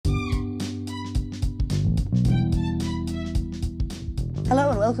Hello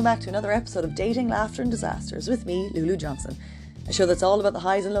and welcome back to another episode of Dating, Laughter and Disasters with me, Lulu Johnson. A show that's all about the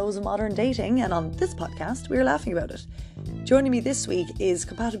highs and lows of modern dating, and on this podcast we are laughing about it. Joining me this week is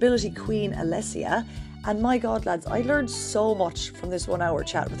Compatibility Queen Alessia, and my god lads, I learned so much from this 1 hour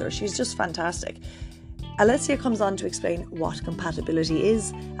chat with her. She's just fantastic. Alessia comes on to explain what compatibility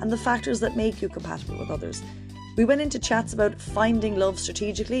is and the factors that make you compatible with others. We went into chats about finding love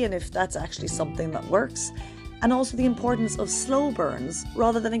strategically and if that's actually something that works, and also the importance of slow burns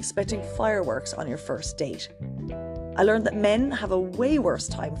rather than expecting fireworks on your first date. I learned that men have a way worse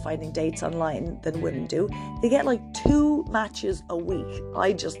time finding dates online than women do. They get like 2 matches a week.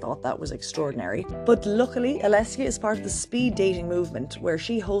 I just thought that was extraordinary. But luckily, Alessia is part of the speed dating movement, where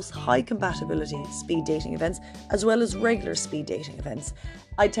she hosts high compatibility speed dating events as well as regular speed dating events.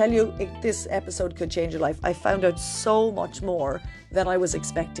 I tell you, this episode could change your life. I found out so much more than I was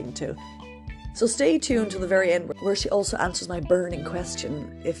expecting to. So stay tuned to the very end, where she also answers my burning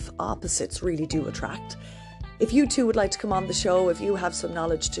question, if opposites really do attract. If you too would like to come on the show, if you have some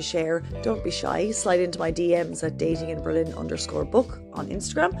knowledge to share, don't be shy. Slide into my DMs at datinginberlin_book on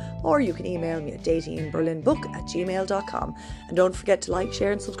Instagram, or you can email me at datinginberlinbook@gmail.com. And don't forget to like,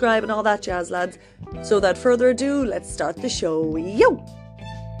 share and subscribe and all that jazz, lads. So without further ado, let's start the show. Yo!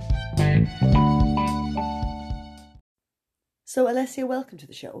 So Alessia, welcome to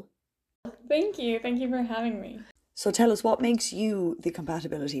the show. Thank you for having me. So tell us, what makes you the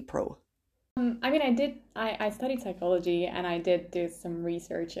compatibility pro? I studied psychology, and I did do some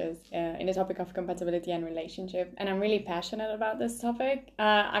researches in the topic of compatibility and relationship, and I'm really passionate about this topic.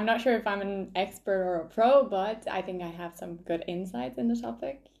 I'm not sure if I'm an expert or a pro, but I think I have some good insights in the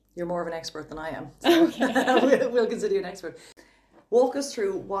topic. You're more of an expert than I am. So Okay. we'll consider you an expert. Walk us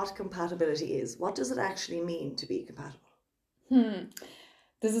through what compatibility is. What does it actually mean to be compatible?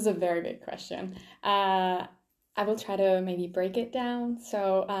 This is a very big question. I will try to maybe break it down.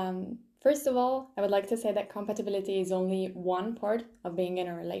 So, first of all, I would like to say that compatibility is only one part of being in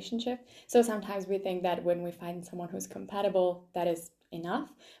a relationship. So sometimes we think that when we find someone who's compatible, that is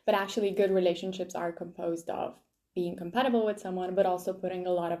enough. But actually, good relationships are composed of being compatible with someone, but also putting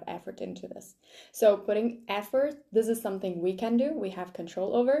a lot of effort into this. So putting effort, this is something we can do, we have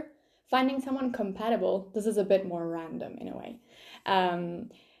control over. Finding someone compatible, this is a bit more random in a way.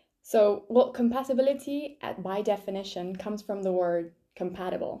 Compatibility, by definition, comes from the word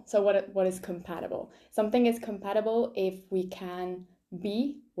compatible. So what is compatible? Something is compatible if we can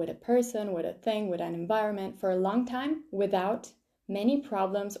be with a person, with a thing, with an environment for a long time without many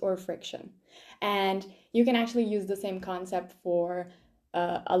problems or friction. And you can actually use the same concept for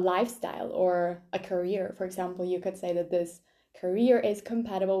a lifestyle or a career. For example, you could say that this career is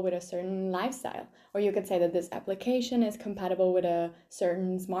compatible with a certain lifestyle, or you could say that this application is compatible with a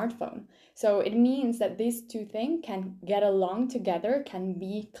certain smartphone. So it means that these two things can get along together, can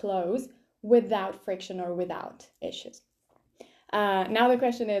be close without friction or without issues. Now the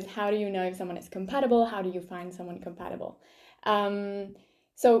question is, how do you know if someone is compatible? How do you find someone compatible?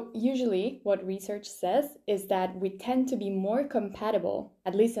 So usually what research says is that we tend to be more compatible,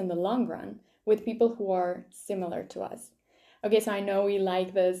 at least in the long run, with people who are similar to us. Okay, so I know we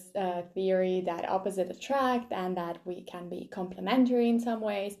like this theory that opposites attract and that we can be complementary in some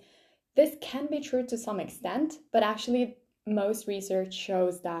ways. This can be true to some extent, but actually most research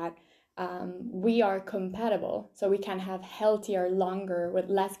shows that we are compatible, so we can have healthier, longer, with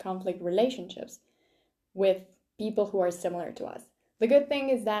less conflict relationships with people who are similar to us. The good thing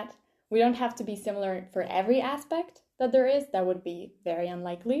is that we don't have to be similar for every aspect that there is. That would be very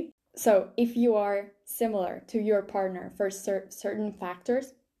unlikely. So if you are similar to your partner for certain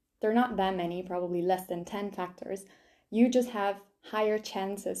factors, they're not that many, probably less than 10 factors, you just have higher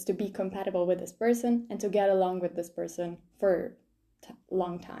chances to be compatible with this person and to get along with this person for a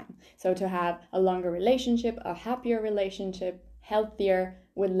long time. So to have a longer relationship, a happier relationship, healthier,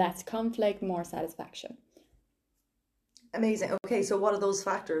 with less conflict, more satisfaction. Amazing. Okay, so what are those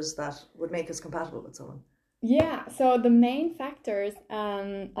factors that would make us compatible with someone? Yeah, so the main factors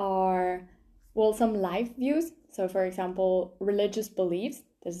are, some life views. So for example, religious beliefs,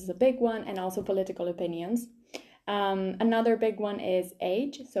 this is a big one, and also political opinions. Another big one is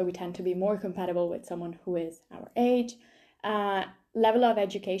age. So we tend to be more compatible with someone who is our age. Level of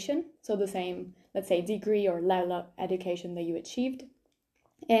education, so the same, let's say, degree or level of education that you achieved.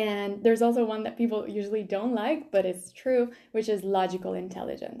 And there's also one that people usually don't like, but it's true, which is logical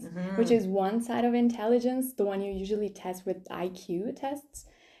intelligence, which is one side of intelligence, the one you usually test with IQ tests.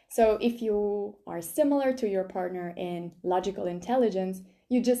 So if you are similar to your partner in logical intelligence,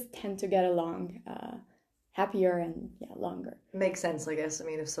 you just tend to get along happier and longer. Makes sense, I guess. I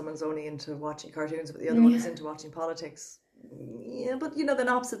mean, if someone's only into watching cartoons but the other one is into watching politics, yeah, but you know, then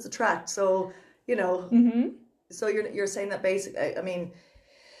opposites attract. So, you know, Mm-hmm. so you're saying that basic. I mean,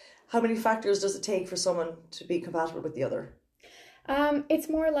 how many factors does it take for someone to be compatible with the other? It's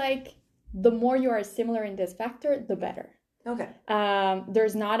more like the more you are similar in this factor, the better. Okay.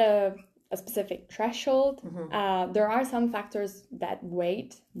 There's not a specific threshold. Mm-hmm. There are some factors that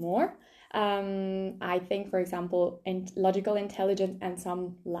weight more. I think, for example, logical intelligence and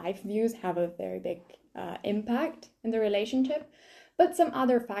some life views have a very big impact in the relationship. But some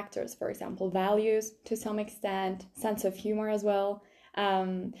other factors, for example, values to some extent, sense of humor as well.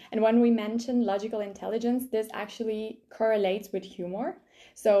 And when we mention logical intelligence, this actually correlates with humor.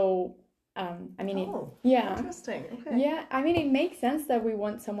 So, I mean, Oh, yeah, interesting. Okay. yeah, I mean, it makes sense that we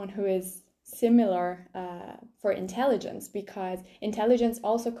want someone who is similar for intelligence, because intelligence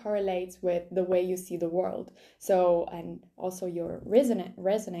also correlates with the way you see the world. So, and also your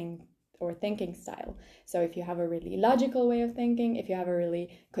reasoning or thinking style. So, if you have a really logical way of thinking, if you have a really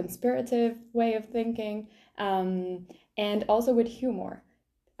conspirative way of thinking, and also with humor.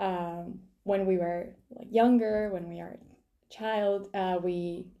 When we were like younger, when we are child,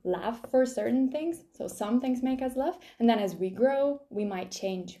 we laugh for certain things. So some things make us laugh. And then as we grow, we might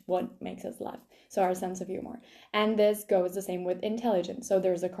change what makes us laugh. So our sense of humor. And this goes the same with intelligence. So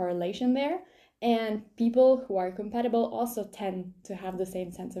there's a correlation there. And people who are compatible also tend to have the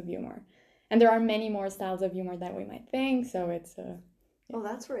same sense of humor. And there are many more styles of humor than we might think. So it's a. Oh,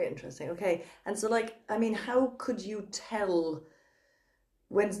 that's very interesting. Okay. And so like, I mean, how could you tell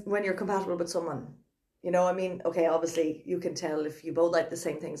when you're compatible with someone? You know, I mean, okay, obviously you can tell if you both like the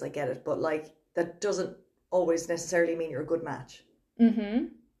same things, I get it, but like that doesn't always necessarily mean you're a good match. Mm-hmm.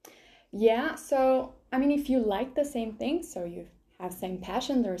 Yeah, so I mean, if you like the same things, so you have same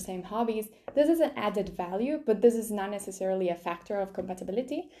passions or same hobbies, this is an added value, but this is not necessarily a factor of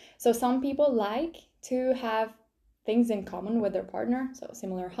compatibility. So some people like to have things in common with their partner, so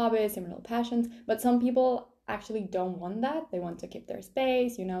similar hobbies, similar passions, but some people actually don't want that. They want to keep their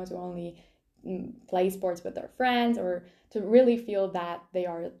space, to only play sports with their friends, or to really feel that they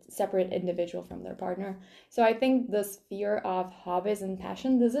are a separate individual from their partner. So I think the sphere of hobbies and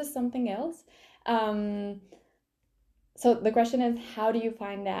passion, this is something else. Um, so the question is, how do you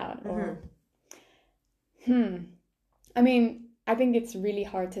find out? Or, Mm-hmm. hmm, I mean, I think it's really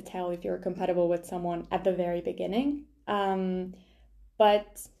hard to tell if you're compatible with someone at the very beginning.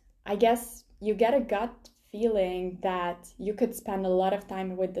 But I guess you get a gut feeling that you could spend a lot of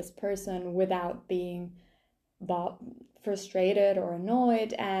time with this person without being frustrated or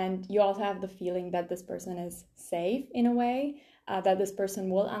annoyed, and you also have the feeling that this person is safe in a way, that this person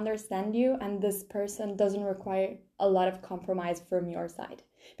will understand you, and this person doesn't require a lot of compromise from your side.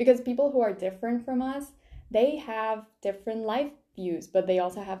 Because people who are different from us, they have different life views, but they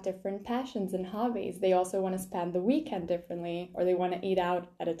also have different passions and hobbies. They also want to spend the weekend differently, or they want to eat out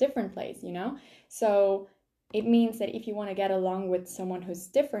at a different place. So it means that if you want to get along with someone who's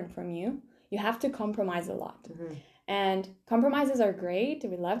different from you have to compromise a lot. Mm-hmm. And compromises are great.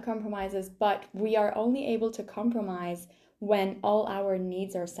 We love compromises, but we are only able to compromise when all our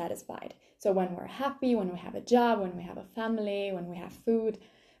needs are satisfied. So when we're happy, when we have a job, when we have a family, when we have food.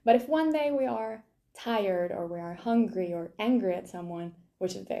 But if one day we are tired, or we are hungry or angry at someone,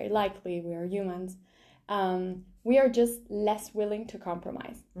 which is very likely, we are humans, we are just less willing to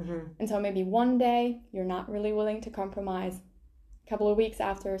compromise. Mm-hmm. And so maybe one day you're not really willing to compromise. Couple of weeks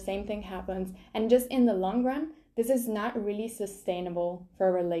after, same thing happens. And just in the long run, this is not really sustainable for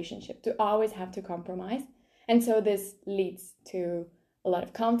a relationship to always have to compromise. And so this leads to a lot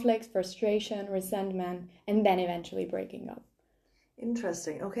of conflicts, frustration, resentment, and then eventually breaking up.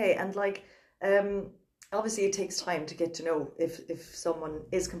 Interesting. Okay, and like, um, obviously it takes time to get to know if someone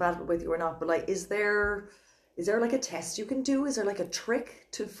is compatible with you or not. But like, is there like a test you can do? Is there like a trick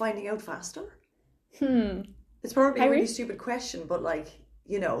to finding out faster? Hmm. It's probably I a really wish. stupid question, but like,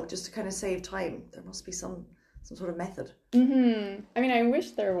 just to kind of save time, there must be some sort of method. I mean, I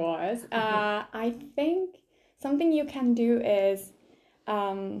wish there was. I think something you can do is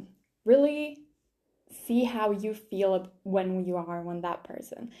um, really see how you feel when you are with that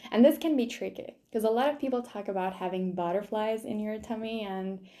person. And this can be tricky because a lot of people talk about having butterflies in your tummy,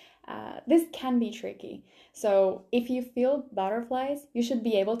 and this can be tricky. So, if you feel butterflies, you should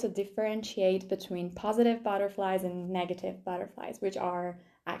be able to differentiate between positive butterflies and negative butterflies, which are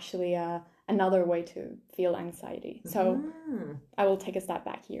actually another way to feel anxiety. So, Mm. I will take a step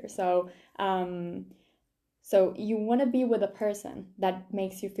back here. So you want to be with a person that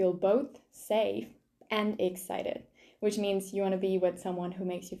makes you feel both safe and excited, which means you want to be with someone who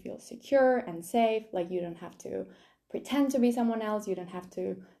makes you feel secure and safe, like you don't have to pretend to be someone else, you don't have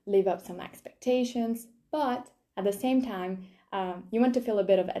to live up some expectations, but At the same time, you want to feel a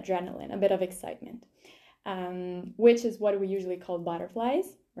bit of adrenaline, a bit of excitement, which is what we usually call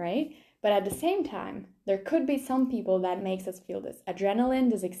butterflies, right? But at the same time, there could be some people that makes us feel this adrenaline,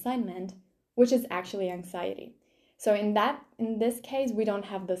 this excitement, which is actually anxiety. So in this case, we don't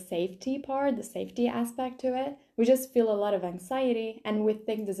have the safety part, the safety aspect to it. We just feel a lot of anxiety, and we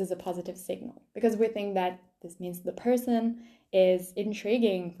think this is a positive signal because we think that this means the person is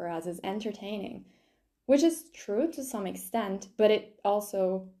intriguing for us, is entertaining, which is true to some extent, but it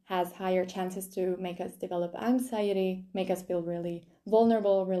also has higher chances to make us develop anxiety, make us feel really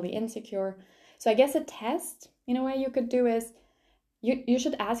vulnerable, really insecure. So I guess a test, in a way, you could do is you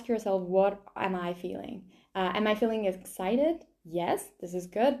should ask yourself, what am I feeling? Am I feeling excited? Yes, this is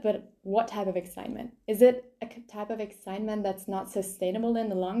good, but what type of excitement? Is it a type of excitement that's not sustainable in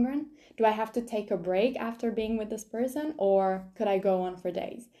the long run? Do I have to take a break after being with this person, or could I go on for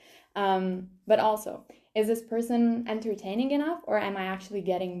days? But also, is this person entertaining enough, or am I actually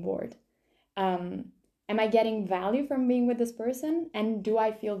getting bored? Am I getting value from being with this person, and do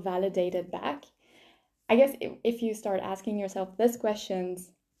I feel validated back? I guess if you start asking yourself these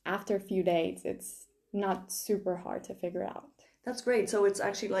questions after a few dates, it's not super hard to figure out. That's great. So it's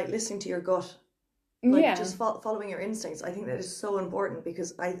actually like listening to your gut, just following your instincts. I think that is so important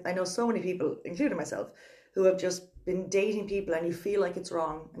because I know so many people, including myself, who have just been dating people and you feel like it's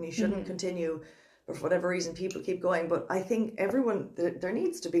wrong and you shouldn't continue, but for whatever reason people keep going. But I think there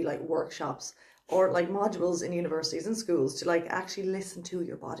needs to be like workshops or like modules in universities and schools to like actually listen to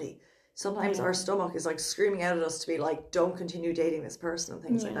your body. Sometimes our stomach is like screaming out at us to be like, don't continue dating this person and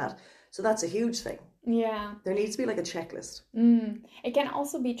things like that. So that's a huge thing. Yeah. There needs to be like a checklist. It can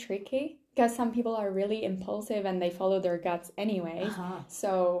also be tricky because some people are really impulsive and they follow their guts anyway.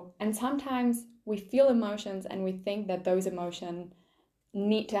 So, and sometimes we feel emotions and we think that those emotions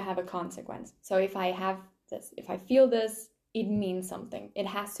need to have a consequence. So if I have this, if I feel this, it means something. It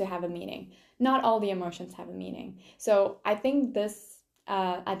has to have a meaning. Not all the emotions have a meaning. So I think this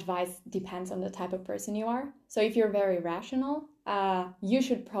advice depends on the type of person you are. So if you're very rational, you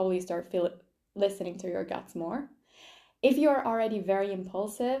should probably start listening to your guts more. If you're already very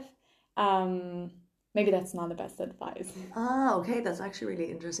impulsive, maybe that's not the best advice. Okay, that's actually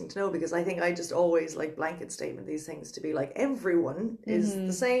really interesting to know because I think I just always like blanket statement these things to be like everyone is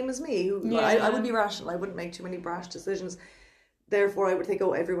the same as me. I would be rational. I wouldn't make too many brash decisions. Therefore, I would think,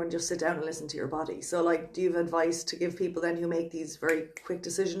 oh, everyone just sit down and listen to your body. So, like, do you have advice to give people then who make these very quick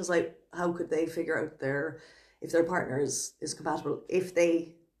decisions? Like, how could they figure out if their partner is compatible if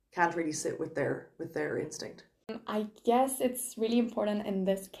they can't really sit with their instinct? I guess it's really important in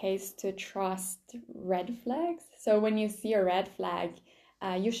this case to trust red flags. So when you see a red flag,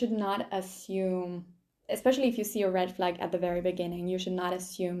 you should not assume, especially if you see a red flag at the very beginning, you should not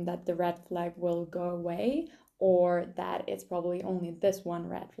assume that the red flag will go away or that it's probably only this one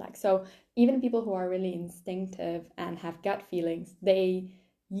red flag. So even people who are really instinctive and have gut feelings, they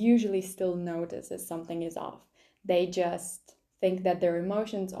usually still notice if something is off. They just think that their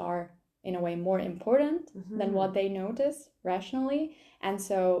emotions are in a way more important than what they notice rationally, and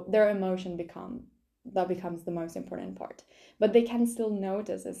so their emotion becomes the most important part, but they can still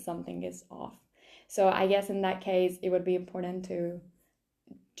notice if something is off. So I guess in that case it would be important to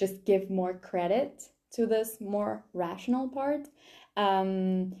just give more credit to this more rational part,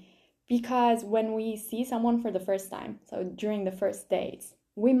 because when we see someone for the first time, so during the first dates,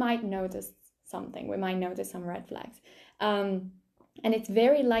 we might notice something, we might notice some red flags, and it's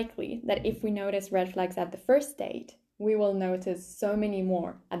very likely that if we notice red flags at the first date, we will notice so many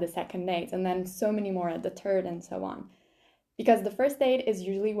more at the second date, and then so many more at the third, and so on. Because the first date is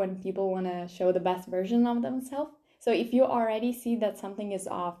usually when people want to show the best version of themselves. So if you already see that something is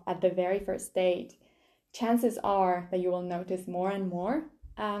off at the very first date, chances are that you will notice more and more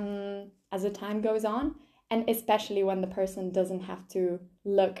as the time goes on, and especially when the person doesn't have to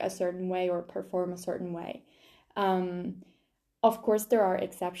look a certain way or perform a certain way. Of course, there are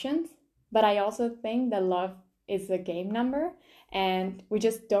exceptions, but I also think that love is a game number, and we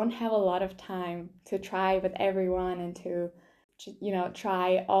just don't have a lot of time to try with everyone and to,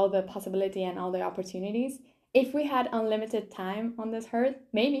 try all the possibility and all the opportunities. If we had unlimited time on this earth,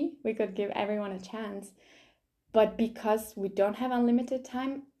 maybe we could give everyone a chance. But because we don't have unlimited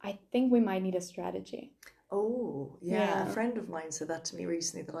time, I think we might need a strategy. Oh, yeah. A friend of mine said that to me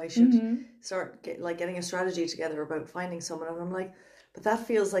recently, that I should start getting a strategy together about finding someone. And I'm like, but that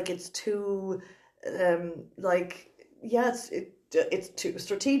feels like it's too, it's too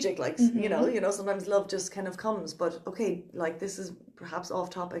strategic. Like, sometimes love just kind of comes. But okay, like this is perhaps off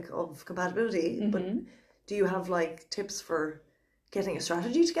topic of compatibility. But do you have like tips for getting a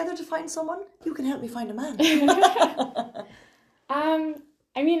strategy together to find someone? You can help me find a man.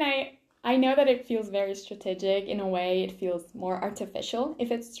 I mean, I know that it feels very strategic. In a way, it feels more artificial if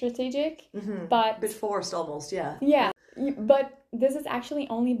it's strategic. But a bit forced almost, yeah. Yeah, but this is actually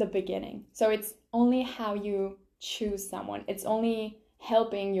only the beginning. So it's only how you choose someone. It's only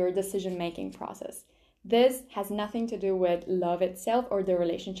helping your decision-making process. This has nothing to do with love itself or the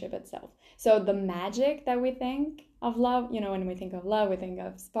relationship itself. So the magic that we think of love, when we think of love, we think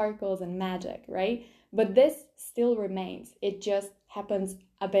of sparkles and magic, right? But this still remains. It just happens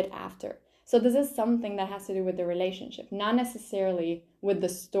a bit after. So this is something that has to do with the relationship, not necessarily with the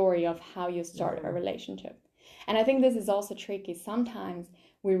story of how you start a relationship. And I think this is also tricky. Sometimes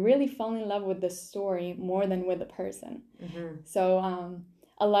we really fall in love with the story more than with the person. So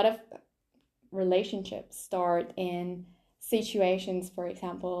a lot of relationships start in situations, for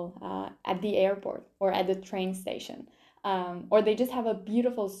example, at the airport or at the train station. Or they just have a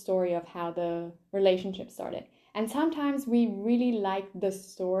beautiful story of how the relationship started. And sometimes we really like the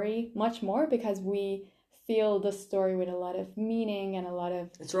story much more because we feel the story with a lot of meaning and a lot of...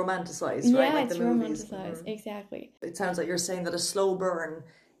 It's romanticized, right? Like it's the movies. romanticized, exactly. It sounds like you're saying that a slow burn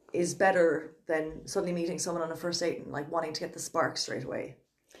is better than suddenly meeting someone on a first date and like wanting to get the spark straight away.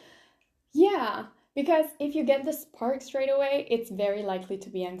 Yeah, because if you get the spark straight away, it's very likely to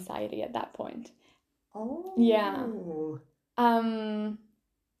be anxiety at that point. Oh. Yeah.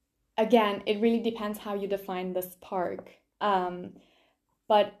 Again, it really depends how you define the spark.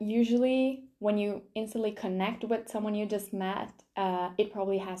 But usually when you instantly connect with someone you just met, it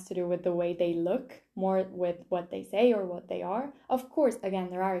probably has to do with the way they look, more with what they say or what they are. Of course, again,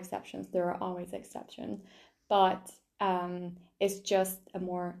 there are exceptions. There are always exceptions. But it's just a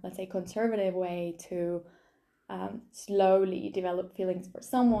more, let's say, conservative way to slowly develop feelings for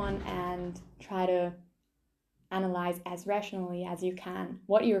someone and try to analyze as rationally as you can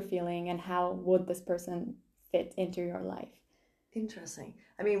what you're feeling and how would this person fit into your life. Interesting.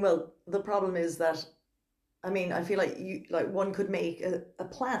 I mean, well, the problem is that, I feel like one could make a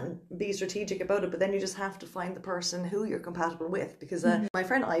plan, be strategic about it, but then you just have to find the person who you're compatible with. Because my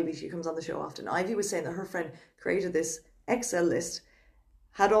friend Ivy, she comes on the show often. Ivy was saying that her friend created this Excel list,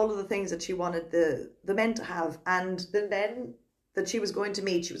 had all of the things that she wanted the men to have, and the men that she was going to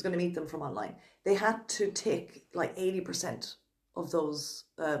meet them from online. They had to tick like 80% of those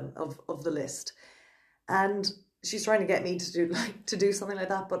of the list, and she's trying to get me to do something like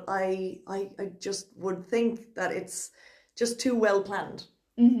that, but I just would think that it's just too well planned.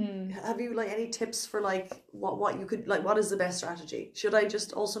 Have you like any tips for like what you could like? What is the best strategy? Should I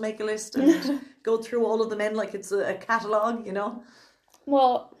just also make a list and go through all of the men like it's a catalog?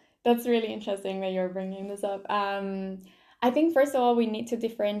 Well, that's really interesting that you're bringing this up. I think first of all we need to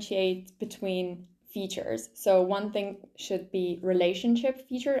differentiate between features. So one thing should be relationship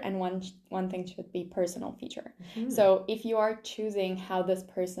feature and one thing should be personal feature. So if you are choosing how this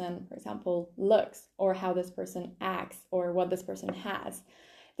person, for example, looks or how this person acts or what this person has,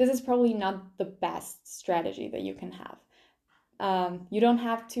 this is probably not the best strategy that you can have. You don't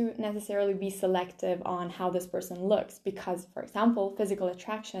have to necessarily be selective on how this person looks because, for example, physical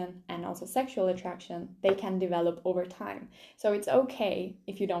attraction and also sexual attraction, they can develop over time. So it's okay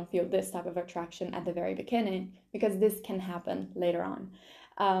if you don't feel this type of attraction at the very beginning because this can happen later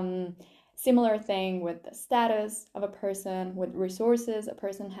on. Similar thing with the status of a person, with resources a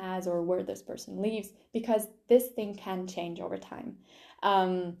person has or where this person lives, because this thing can change over time.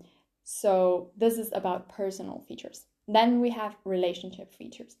 So this is about personal features. Then we have relationship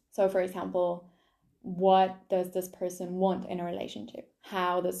features. So for example, what does this person want in a relationship?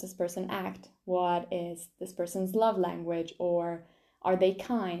 How does this person act? What is this person's love language? Or are they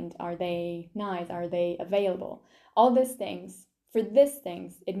kind? Are they nice? Are they available? All these things. For these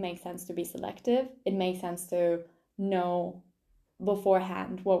things, it makes sense to be selective. It makes sense to know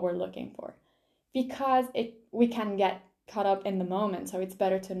beforehand what we're looking for. Because we can get caught up in the moment, so it's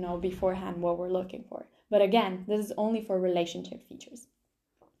better to know beforehand what we're looking for. But again, this is only for relationship features.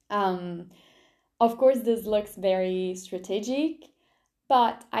 Of course, this looks very strategic,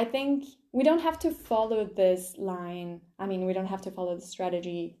 but I think we don't have to follow this line. We don't have to follow the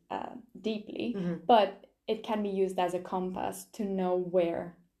strategy deeply, but it can be used as a compass to know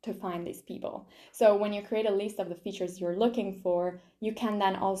where to find these people. So when you create a list of the features you're looking for, you can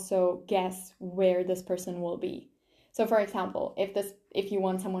then also guess where this person will be. So for example, if you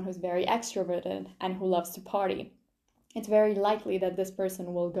want someone who's very extroverted and who loves to party, it's very likely that this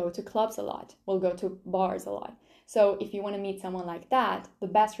person will go to clubs a lot, will go to bars a lot. So if you want to meet someone like that, the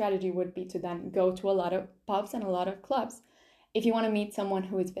best strategy would be to then go to a lot of pubs and a lot of clubs. If you want to meet someone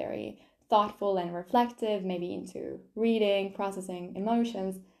who is very thoughtful and reflective, maybe into reading, processing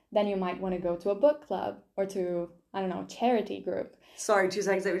emotions, then you might want to go to a book club or to, I don't know, charity group. Sorry, 2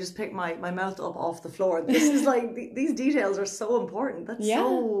 seconds. I would just pick my mouth up off the floor. This is like, these details are so important. That's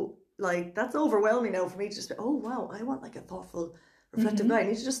so, like, that's overwhelming now for me to just be, oh, wow, I want like a thoughtful, reflective guy. I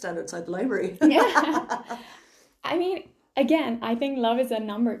need to just stand outside the library. Yeah. I mean, again, I think love is a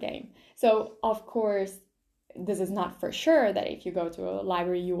number game. So, of course, this is not for sure that if you go to a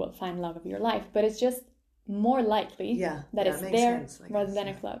library, you will find love of your life, but it's just more likely that it's there rather than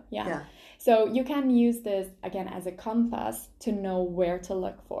a club. Yeah. So you can use this, again, as a compass to know where to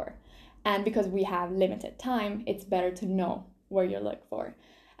look for. And because we have limited time, it's better to know where you look for.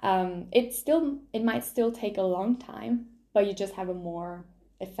 It might still take a long time, but you just have a more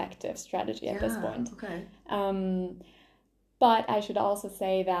effective strategy at this point. Okay. But I should also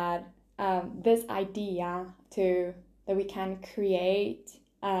say that this idea that we can create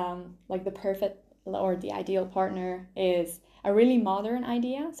like the perfect or the ideal partner is a really modern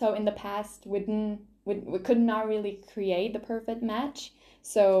idea. So in the past, we could not really create the perfect match.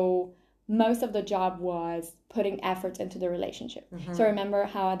 So most of the job was putting effort into the relationship. Mm-hmm. So remember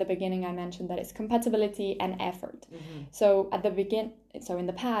how at the beginning I mentioned that it's compatibility and effort. Mm-hmm. So in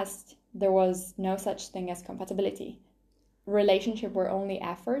the past, there was no such thing as compatibility. Relationship were only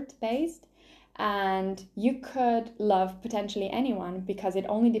effort based, and you could love potentially anyone because it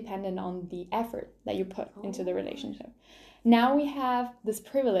only depended on the effort that you put into the relationship. Now we have this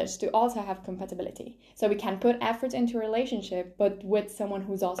privilege to also have compatibility. So we can put effort into a relationship, but with someone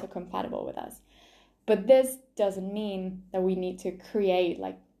who's also compatible with us. But this doesn't mean that we need to create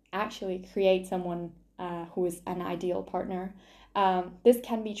someone who is an ideal partner. This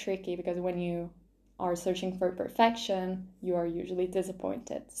can be tricky because when you are searching for perfection, you are usually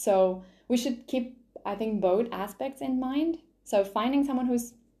disappointed. So we should keep, I think, both aspects in mind. So finding someone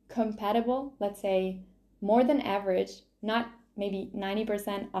who's compatible, let's say more than average, not maybe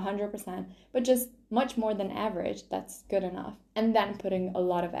 90%, 100%, but just much more than average, that's good enough. And then putting a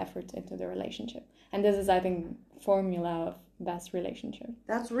lot of effort into the relationship. And this is, I think, formula of best relationship.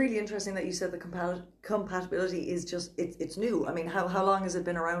 That's really interesting that you said the compatibility is just, it's new. I mean, how long has it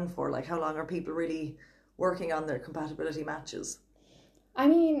been around for? Like, how long are people really working on their compatibility matches? I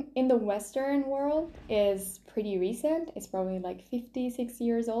mean, in the Western world is pretty recent. It's probably like 56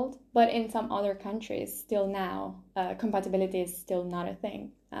 years old. But in some other countries, still now, compatibility is still not a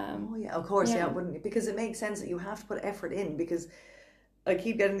thing. Of course, wouldn't it? Because it makes sense that you have to put effort in, because I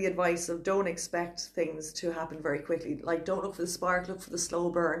keep getting the advice of don't expect things to happen very quickly. Like, don't look for the spark, look for the slow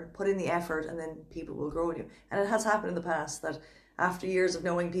burn, put in the effort, and then people will grow in you. And it has happened in the past that after years of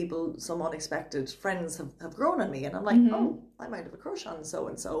knowing people, some unexpected friends have grown on me. And I'm like, oh, I might have a crush on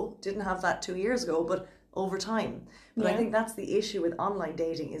so-and-so. Didn't have that 2 years ago, but over time. But I think that's the issue with online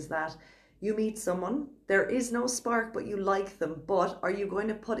dating, is that you meet someone, there is no spark, but you like them. But are you going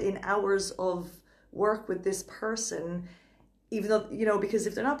to put in hours of work with this person? Even though, because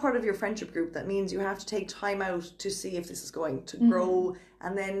if they're not part of your friendship group, that means you have to take time out to see if this is going to grow.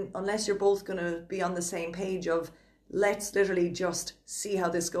 And then unless you're both going to be on the same page of, let's literally just see how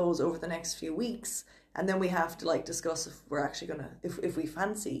this goes over the next few weeks, and then we have to discuss if we're actually going to, if we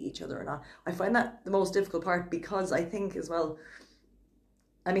fancy each other or not. I find that the most difficult part, because I think as well,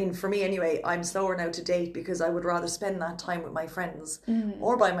 I mean, for me anyway, I'm slower now to date because I would rather spend that time with my friends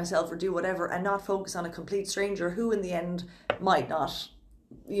or by myself or do whatever, and not focus on a complete stranger who in the end might not,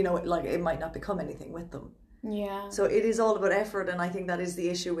 it might not become anything with them. Yeah. So it is all about effort, and I think that is the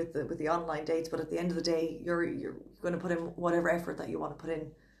issue with the online dates. But at the end of the day, you're going to put in whatever effort that you want to put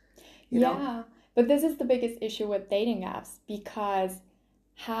in. You know? But this is the biggest issue with dating apps, because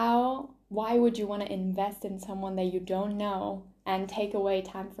why would you want to invest in someone that you don't know and take away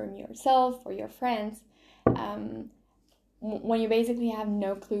time from yourself or your friends when you basically have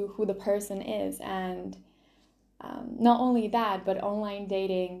no clue who the person is? And not only that, but online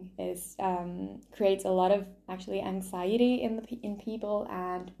dating creates a lot of actually anxiety in people.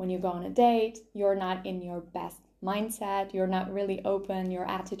 And when you go on a date, you're not in your best mindset. You're not really open. Your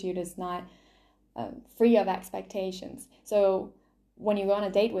attitude is not free of expectations. So when you go on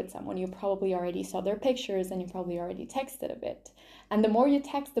a date with someone, you probably already saw their pictures and you probably already texted a bit. And the more you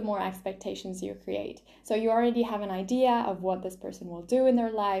text, the more expectations you create. So you already have an idea of what this person will do in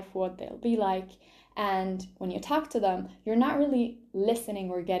their life, what they'll be like. And when you talk to them, you're not really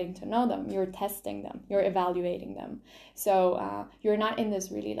listening or getting to know them. You're testing them. You're evaluating them. So you're not in this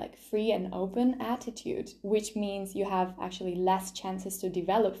really free and open attitude, which means you have actually less chances to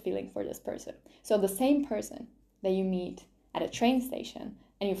develop feeling for this person. So the same person that you meet at a train station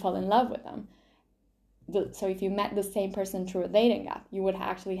and you fall in love with them, so if you met the same person through a dating app, you would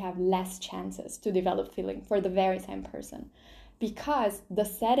actually have less chances to develop feeling for the very same person, because the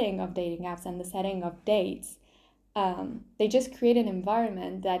setting of dating apps and the setting of dates, they just create an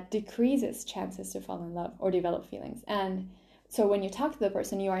environment that decreases chances to fall in love or develop feelings. And so when you talk to the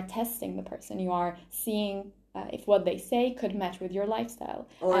person, you are testing the person. You are seeing if what they say could match with your lifestyle.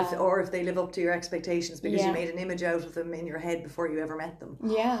 Or if they live up to your expectations, because you made an image out of them in your head before you ever met them.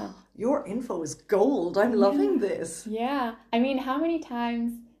 Yeah. Your info is gold. I'm loving this. Yeah. I mean, how many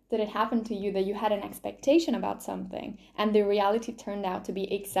times did it happen to you that you had an expectation about something and the reality turned out to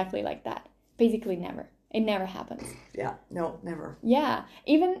be exactly like that? Basically never. It never happens. Yeah. No, never. Yeah.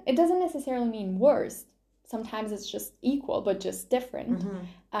 Even, it doesn't necessarily mean worse. Sometimes it's just equal, but just different.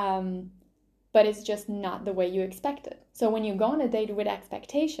 But it's just not the way you expected. So when you go on a date with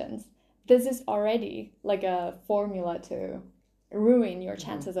expectations, this is already like a formula to ruin your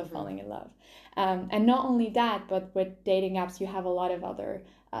chances of falling in love. And not only that, but with dating apps, you have a lot of other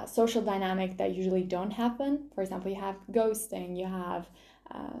social dynamics that usually don't happen. For example, you have ghosting,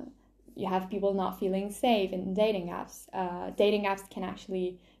 you have people not feeling safe in dating apps. Dating apps can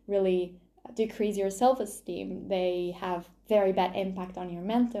actually really decrease your self-esteem. They have very bad impact on your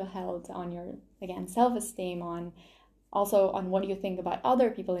mental health, on your, again, self-esteem, on also on what you think about other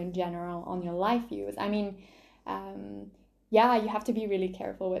people in general, on your life views. I mean, you have to be really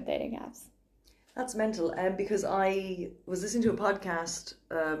careful with dating apps. That's mental. Because I was listening to a podcast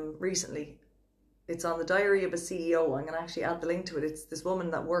recently. It's on the Diary of a CEO. I'm going to actually add the link to it. It's this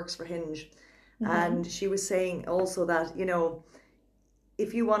woman that works for Hinge. And she was saying also that, you know,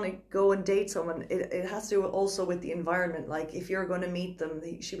 if you want to go and date someone, it has to do also with the environment. Like if you're going to meet them,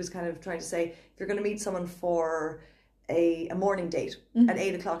 she was kind of trying to say, if you're going to meet someone for a morning date at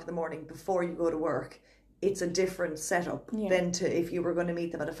 8 o'clock in the morning before you go to work, it's a different setup than to if you were going to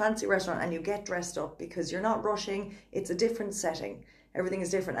meet them at a fancy restaurant and you get dressed up because you're not rushing. It's a different setting. Everything is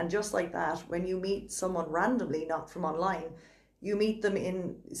different. And just like that, when you meet someone randomly, not from online, you meet them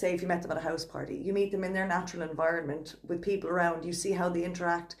in, say if you met them at a house party, you meet them in their natural environment with people around, you see how they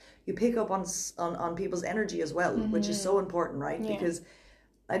interact, you pick up on people's energy as well, which is so important, right? Because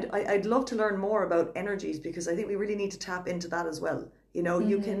I'd love to learn more about energies, because I think we really need to tap into that as well. You know,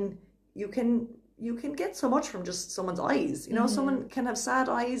 you can get so much from just someone's eyes. You know, someone can have sad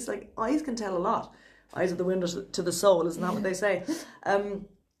eyes, like eyes can tell a lot. Eyes are the window to the soul, isn't that what they say?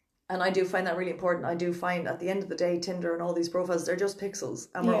 And I do find that really important. I do find at the end of the day, Tinder and all these profiles, they're just pixels.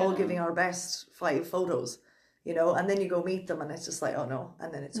 And we're all giving our best 5 photos, you know. And then you go meet them and it's just like, oh no.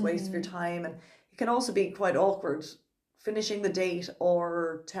 And then it's a waste of your time. And it can also be quite awkward finishing the date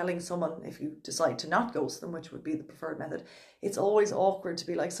or telling someone, if you decide to not ghost them, which would be the preferred method. It's always awkward to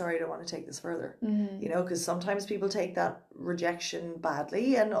be like, sorry, I don't want to take this further. You know, because sometimes people take that rejection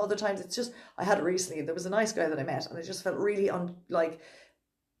badly. And other times it's just, I had it recently. There was a nice guy that I met and I just felt really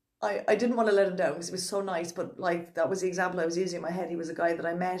I didn't want to let him down because he was so nice, but like that was the example I was using in my head. He was a guy that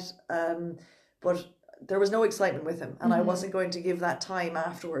I met, but there was no excitement with him, and I wasn't going to give that time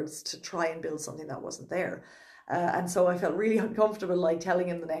afterwards to try and build something that wasn't there. And so I felt really uncomfortable, like telling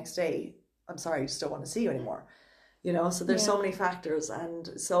him the next day, I'm sorry, I just don't want to see you anymore. You know, so there's so many factors. And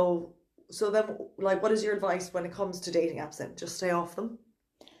so then, like, what is your advice when it comes to dating apps then? Just stay off them?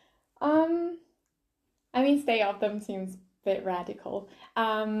 I mean, stay off them seems bit radical.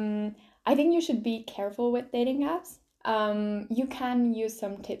 I think you should be careful with dating apps. You can use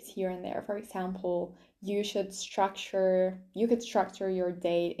some tips here and there. For example, you could structure your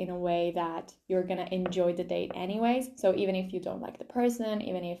date in a way that you're gonna enjoy the date anyways. So even if you don't like the person,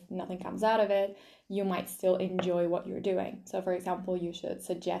 even if nothing comes out of it, you might still enjoy what you're doing. So for example, you should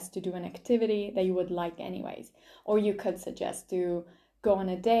suggest to do an activity that you would like anyways. Or you could suggest to go on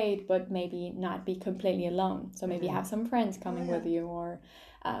a date, but maybe not be completely alone. So maybe have some friends coming with you, or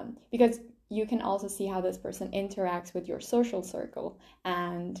because you can also see how this person interacts with your social circle,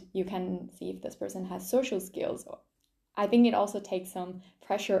 and you can see if this person has social skills. I think it also takes some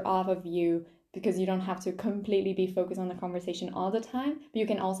pressure off of you, because you don't have to completely be focused on the conversation all the time, but you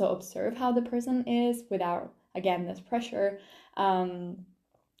can also observe how the person is without, again, this pressure.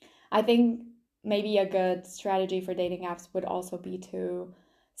 I think maybe a good strategy for dating apps would also be to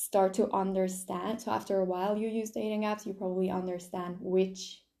start to understand. So after a while you use dating apps, you probably understand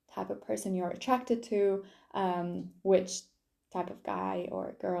which type of person you're attracted to, which type of guy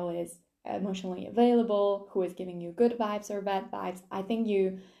or girl is emotionally available, who is giving you good vibes or bad vibes. I think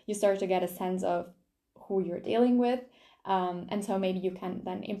you start to get a sense of who you're dealing with. And so maybe you can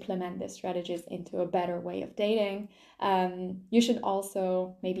then implement these strategies into a better way of dating. You should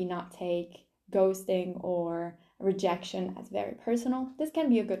also maybe not take ghosting or rejection as very personal. This can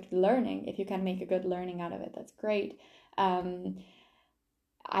be a good learning. If you can make a good learning out of it, that's great.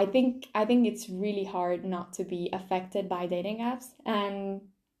 I think it's really hard not to be affected by dating apps, and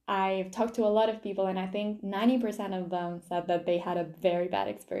I've talked to a lot of people, and I think 90% of them said that they had a very bad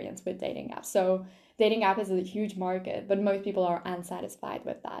experience with dating apps. So dating app is a huge market, but most people are unsatisfied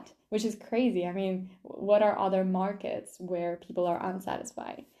with that, which is crazy. I mean, what are other markets where people are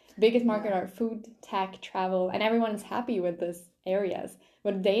unsatisfied? Biggest market are food, tech, travel, and everyone is happy with these areas.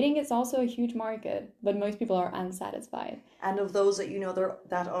 But dating is also a huge market, but most people are unsatisfied. And of those that you know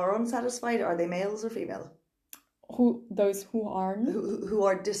that are unsatisfied, are they males or female? Those who aren't? Who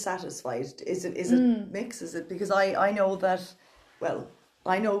are dissatisfied? Is it mix? Is it because I know that, well,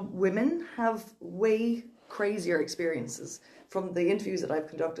 I know women have way crazier experiences from the interviews that I've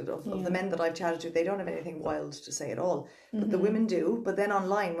conducted of the men that I've chatted to. They don't have anything wild to say at all, but the women do. But then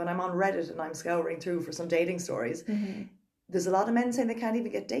online, when I'm on Reddit and I'm scouring through for some dating stories, there's a lot of men saying they can't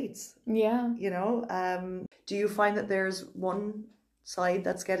even get dates. Yeah. You know, do you find that there's one side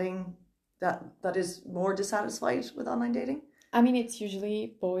that's getting that is more dissatisfied with online dating? I mean, it's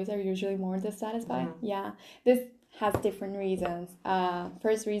usually boys are usually more dissatisfied. Yeah. This has different reasons.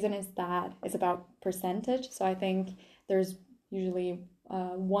 First reason is that it's about percentage. So I think there's usually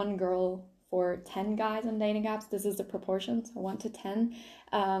one girl for 10 guys on dating apps. This is the proportion, so 1 to 10.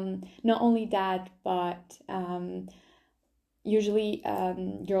 Not only that, but usually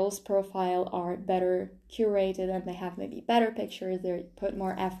girls' profile are better curated and they have maybe better pictures, they put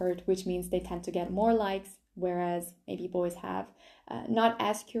more effort, which means they tend to get more likes, whereas maybe boys have not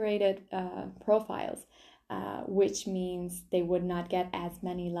as curated profiles, which means they would not get as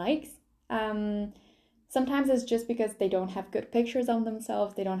many likes. Sometimes it's just because they don't have good pictures on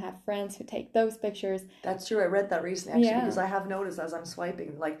themselves. They don't have friends who take those pictures. That's true. I read that recently, actually, because I have noticed as I'm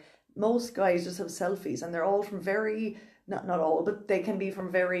swiping, like, most guys just have selfies, and they're all from very, not all, but they can be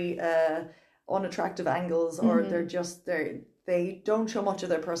from very unattractive angles, or they don't show much of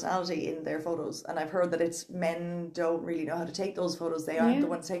their personality in their photos. And I've heard that it's men don't really know how to take those photos. They aren't the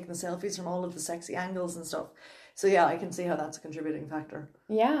ones taking the selfies from all of the sexy angles and stuff. So yeah, I can see how that's a contributing factor.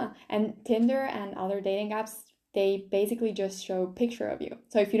 Yeah, and Tinder and other dating apps, they basically just show a picture of you.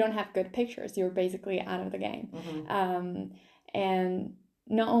 So if you don't have good pictures, you're basically out of the game. And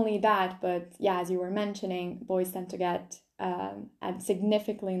not only that, but yeah, as you were mentioning, boys tend to get a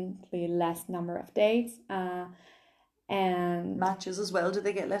significantly less number of dates. And matches as well. Do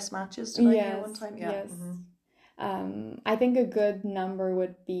they get less matches? Did I hear one time? Yeah. Yes. I think a good number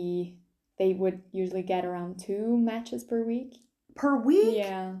would be, they would usually get around 2 matches per week. Per week?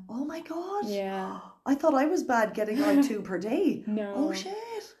 Yeah. Oh my god. Yeah. I thought I was bad getting like 2 per day. No. Oh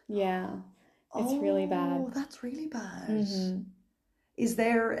shit. Yeah. It's really bad. Oh, that's really bad. Is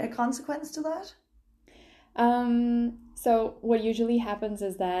there a consequence to that? So what usually happens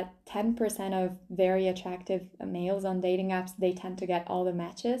is that 10% of very attractive males on dating apps, they tend to get all the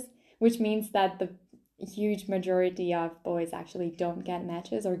matches, which means that the huge majority of boys actually don't get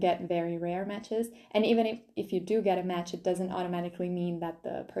matches or get very rare matches. And even if you do get a match, it doesn't automatically mean that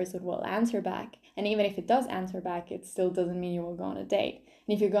the person will answer back. And even if it does answer back, it still doesn't mean you will go on a date.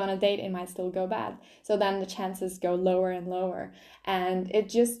 And if you go on a date, it might still go bad. So then the chances go lower and lower. And it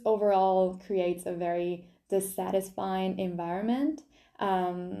just overall creates a very dissatisfying environment.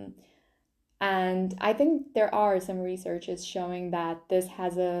 And I think there are some researches showing that this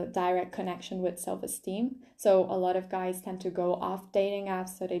has a direct connection with self-esteem. So a lot of guys tend to go off dating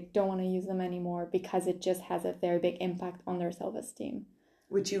apps, so they don't want to use them anymore because it just has a very big impact on their self-esteem.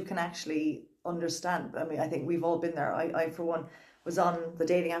 Which you can actually understand. I mean, I think we've all been there. I for one, was on the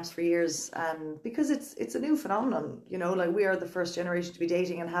dating apps for years, and because it's a new phenomenon, you know, like we are the first generation to be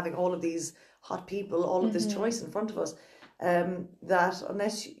dating and having all of these hot people, all of this choice in front of us, that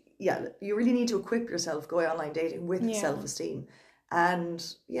unless you really need to equip yourself going online dating with self-esteem. And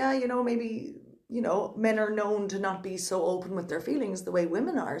maybe, men are known to not be so open with their feelings the way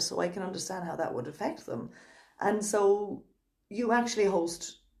women are, so I can understand how that would affect them. And so you actually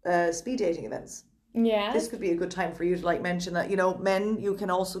host speed dating events. Yeah. This could be a good time for you to mention that, men, you can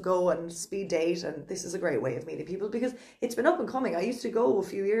also go and speed date, and this is a great way of meeting people because it's been up and coming. I used to go a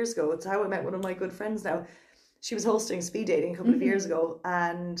few years ago. It's how I met one of my good friends now. She was hosting speed dating a couple of years ago,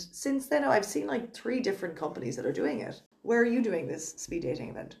 and since then I've seen 3 different companies that are doing it. Where are you doing this speed dating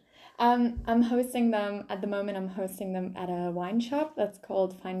event? I'm hosting them at the moment. I'm hosting them at a wine shop that's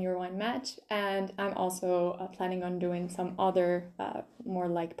called Find Your Wine Match, and I'm also planning on doing some other more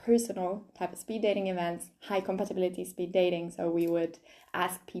personal type of speed dating events, high compatibility speed dating. So we would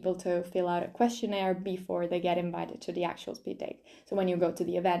ask people to fill out a questionnaire before they get invited to the actual speed date. So when you go to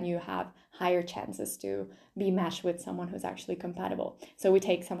the event, you have higher chances to be matched with someone who's actually compatible. So we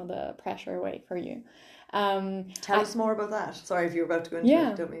take some of the pressure away for you. Tell us more about that. Sorry if you're about to go into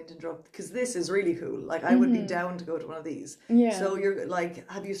it, don't mean to interrupt, because this is really cool. Like, I would be down to go to one of these. Yeah. So you're like,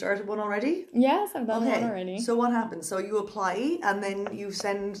 have you started one already? Yes, I've done one already. So what happens? So you apply and then you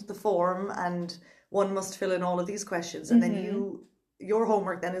send the form and one must fill in all of these questions, and then your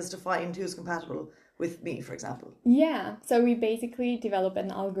homework then is to find who's compatible with me, for example. Yeah, so we basically develop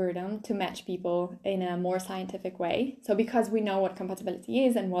an algorithm to match people in a more scientific way. So because we know what compatibility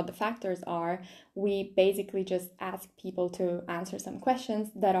is and what the factors are, we basically just ask people to answer some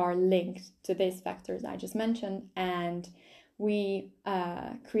questions that are linked to these factors I just mentioned, and we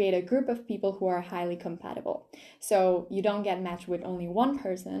create a group of people who are highly compatible. So you don't get matched with only one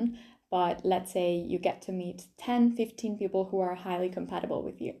person, but let's say you get to meet 10, 15 people who are highly compatible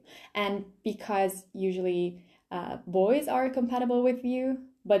with you. And because usually boys are compatible with you,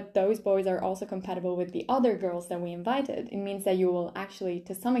 but those boys are also compatible with the other girls that we invited, it means that you will actually,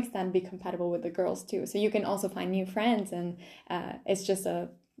 to some extent, be compatible with the girls too. So you can also find new friends, and it's just a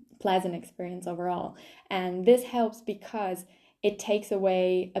pleasant experience overall. And this helps because it takes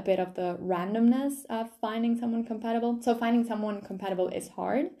away a bit of the randomness of finding someone compatible. So finding someone compatible is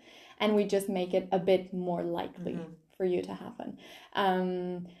hard, and we just make it a bit more likely for you to happen.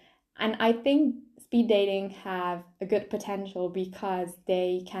 And I think speed dating have a good potential because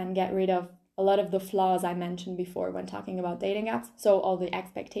they can get rid of a lot of the flaws I mentioned before when talking about dating apps. So all the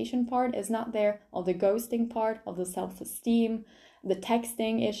expectation part is not there, all the ghosting part, all the self-esteem, the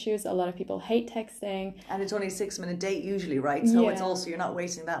texting issues. A lot of people hate texting. And it's only a 6-minute date usually, right? So it's also, you're not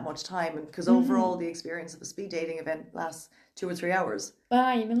wasting that much time, because overall the experience of a speed dating event lasts 2 or 3 hours.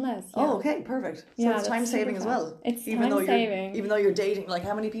 Even less. Yeah. Oh, okay, perfect. So it's time saving as well. It's time saving. Even though you're dating, like,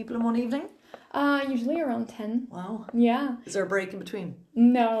 how many people in one evening? Usually around 10. Wow. Yeah. Is there a break in between?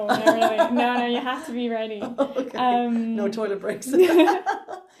 No, not really. No, you have to be ready. Okay. No toilet breaks.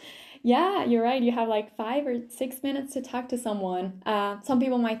 Yeah, you're right. You have like 5 or 6 minutes to talk to someone. Some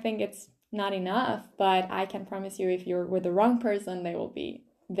people might think it's not enough, but I can promise you, if you're with the wrong person, they will be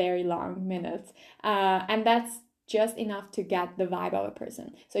very long minutes. And that's just enough to get the vibe of a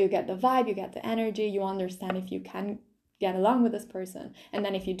person. So you get the vibe, you get the energy, you understand if you can get along with this person. And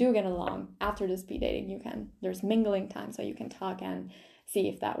then if you do get along after the speed dating, there's mingling time, so you can talk and see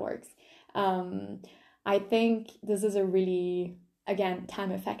if that works. I think this is a really, again,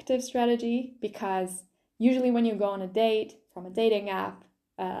 time effective strategy, because usually when you go on a date from a dating app,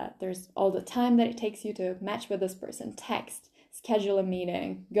 there's all the time that it takes you to match with this person, text, schedule a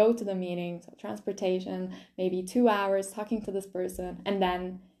meeting, go to the meeting, so transportation, maybe 2 hours talking to this person, and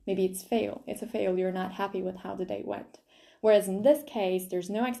then maybe it's a fail, you're not happy with how the date went. Whereas in this case, there's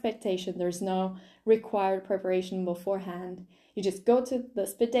no expectation, there's no required preparation beforehand. You just go to the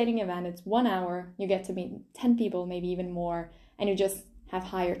speed dating event, it's 1 hour, you get to meet 10 people, maybe even more, and you just have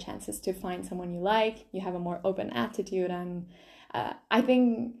higher chances to find someone you like, you have a more open attitude, and I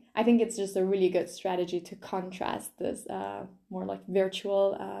think it's just a really good strategy to contrast this more like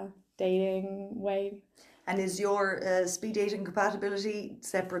virtual dating way. And is your speed dating compatibility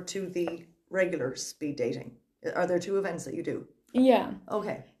separate to the regular speed dating? Are there 2 events that you do? Yeah.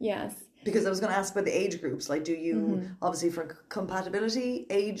 Okay. Yes. Because I was going to ask about the age groups. Like, do you, obviously for compatibility,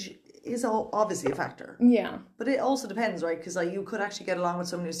 age is obviously a factor. Yeah. But it also depends, right? Because you could actually get along with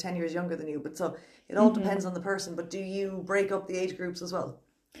someone who's 10 years younger than you. But so it all depends on the person. But do you break up the age groups as well?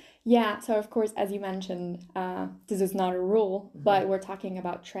 Yeah, so of course, as you mentioned, this is not a rule, but we're talking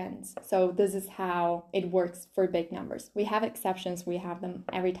about trends. So this is how it works for big numbers. We have exceptions, we have them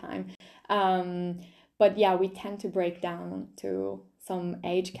every time. But yeah, we tend to break down to some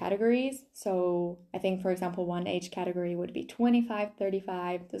age categories. So I think, for example, one age category would be 25,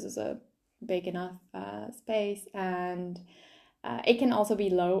 35. This is a big enough space. And it can also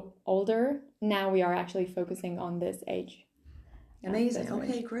be older. Now we are actually focusing on this age. Amazing.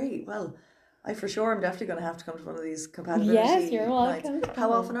 Okay, great. Well, I for sure am definitely going to have to come to one of these compatibility nights. Yes, you're welcome.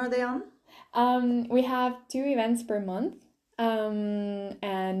 How often are they on? We have 2 events per month.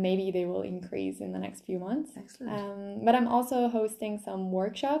 And maybe they will increase in the next few months. Excellent. But I'm also hosting some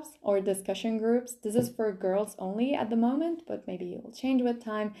workshops or discussion groups. This is for girls only at the moment, but maybe it will change with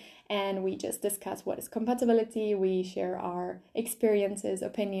time. And we just discuss what is compatibility. We share our experiences,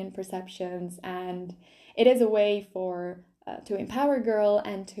 opinion, perceptions, and it is a way for to empower girl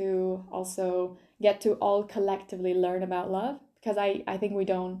and to also get to all collectively learn about love, because I think we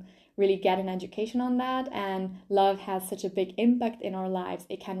don't really get an education on that, and love has such a big impact in our lives.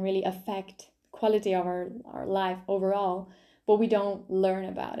 It can really affect quality of our life overall, but we don't learn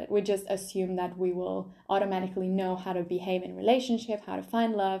about it. We just assume that we will automatically know how to behave in relationship, how to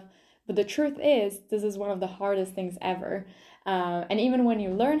find love, But the truth is, this is one of the hardest things ever. And even when you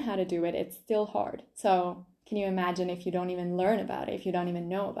learn how to do it, it's still hard. So can you imagine if you don't even learn about it, if you don't even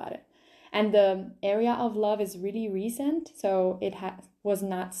know about it? And the area of love is really recent, so it was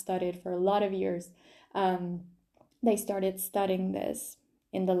not studied for a lot of years. They started studying this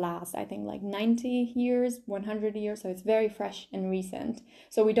in the last, I think, like 90 years, 100 years, so it's very fresh and recent.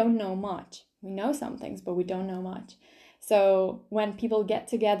 So we don't know much. We know some things, but we don't know much. So when people get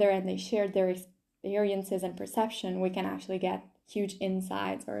together and they share their experiences and perception, we can actually get huge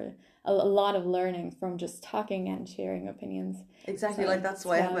insights or a lot of learning from just talking and sharing opinions. Exactly, so like that's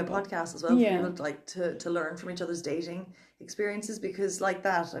why I have my podcast as well, for people like to learn from each other's dating experiences, because like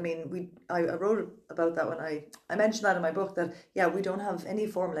that, I mean, I wrote about that when I mentioned that in my book, that we don't have any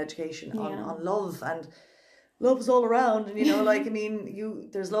formal education on love, and love is all around, and like, I mean,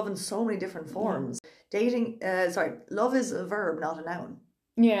 there's love in so many different forms. Love is a verb, not a noun.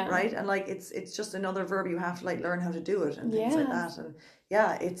 Yeah. Right? And like it's just another verb. You have to like learn how to do it and things like that. And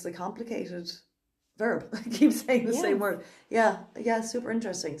it's a complicated verb. I keep saying the same word. Yeah, super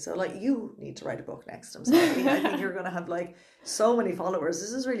interesting. So like, you need to write a book next. I'm sorry. I think you're gonna have like so many followers.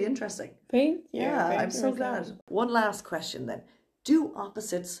 This is really interesting. Thank you. Yeah, I'm so glad. One last question then. Do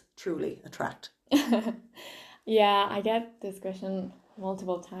opposites truly attract? Yeah, I get this question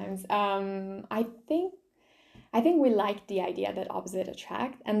multiple times. I think we like the idea that opposites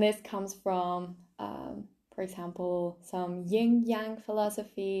attract, and this comes from, for example, some yin-yang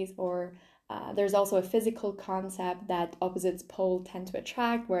philosophies, or there's also a physical concept that opposites pole tend to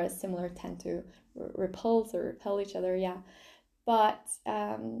attract, whereas similar tend to repulse or repel each other, But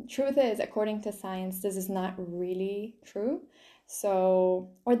truth is, according to science, this is not really true. So,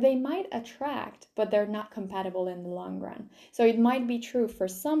 or they might attract, but they're not compatible in the long run. So it might be true for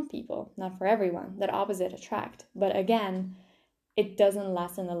some people, not for everyone, that opposites attract. But again, it doesn't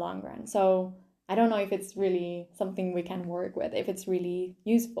last in the long run. So I don't know if it's really something we can work with, if it's really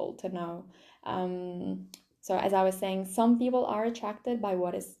useful to know. So as I was saying, some people are attracted by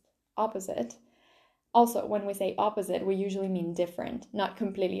what is opposite. Also, when we say opposite, we usually mean different, not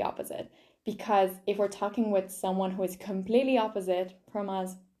completely opposite. Because if we're talking with someone who is completely opposite from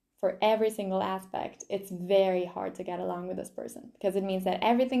us for every single aspect, it's very hard to get along with this person, because it means that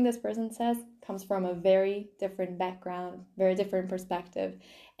everything this person says comes from a very different background, very different perspective.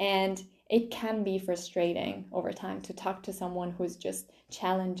 And it can be frustrating over time to talk to someone who's just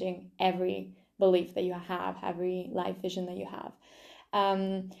challenging every belief that you have, every life vision that you have.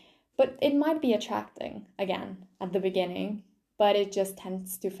 But it might be attracting, again, at the beginning, but it just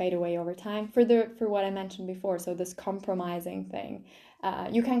tends to fade away over time for what I mentioned before. So this compromising thing,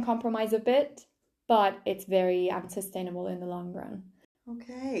 you can compromise a bit, but it's very unsustainable in the long run.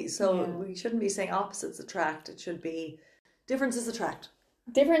 Okay, so we shouldn't be saying opposites attract. It should be differences attract.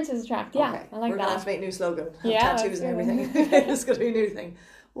 Differences attract, yeah. Okay. I like that. We're going to have to make a new slogan, have tattoos and everything. It's going to be a new thing.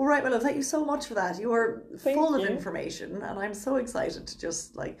 All right, well, thank you so much for that. You are full of information, and I'm so excited to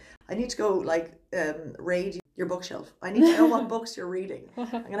just I need to go raid your bookshelf. I need to know what books you're reading. I'm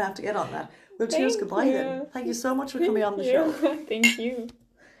going to have to get on that. Well, cheers, goodbye then. Thank you so much for coming on the show. Thank you.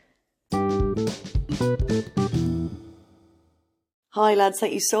 Hi lads,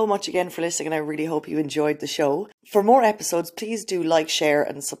 thank you so much again for listening, and I really hope you enjoyed the show. For more episodes, please do like, share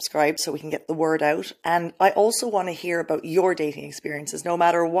and subscribe so we can get the word out. And I also want to hear about your dating experiences, no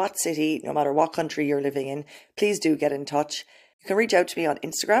matter what city, no matter what country you're living in. Please do get in touch. You can reach out to me on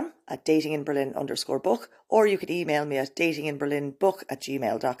Instagram at datinginberlin_book, or you can email me at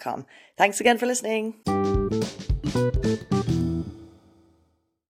datinginberlinbook@gmail.com. Thanks again for listening.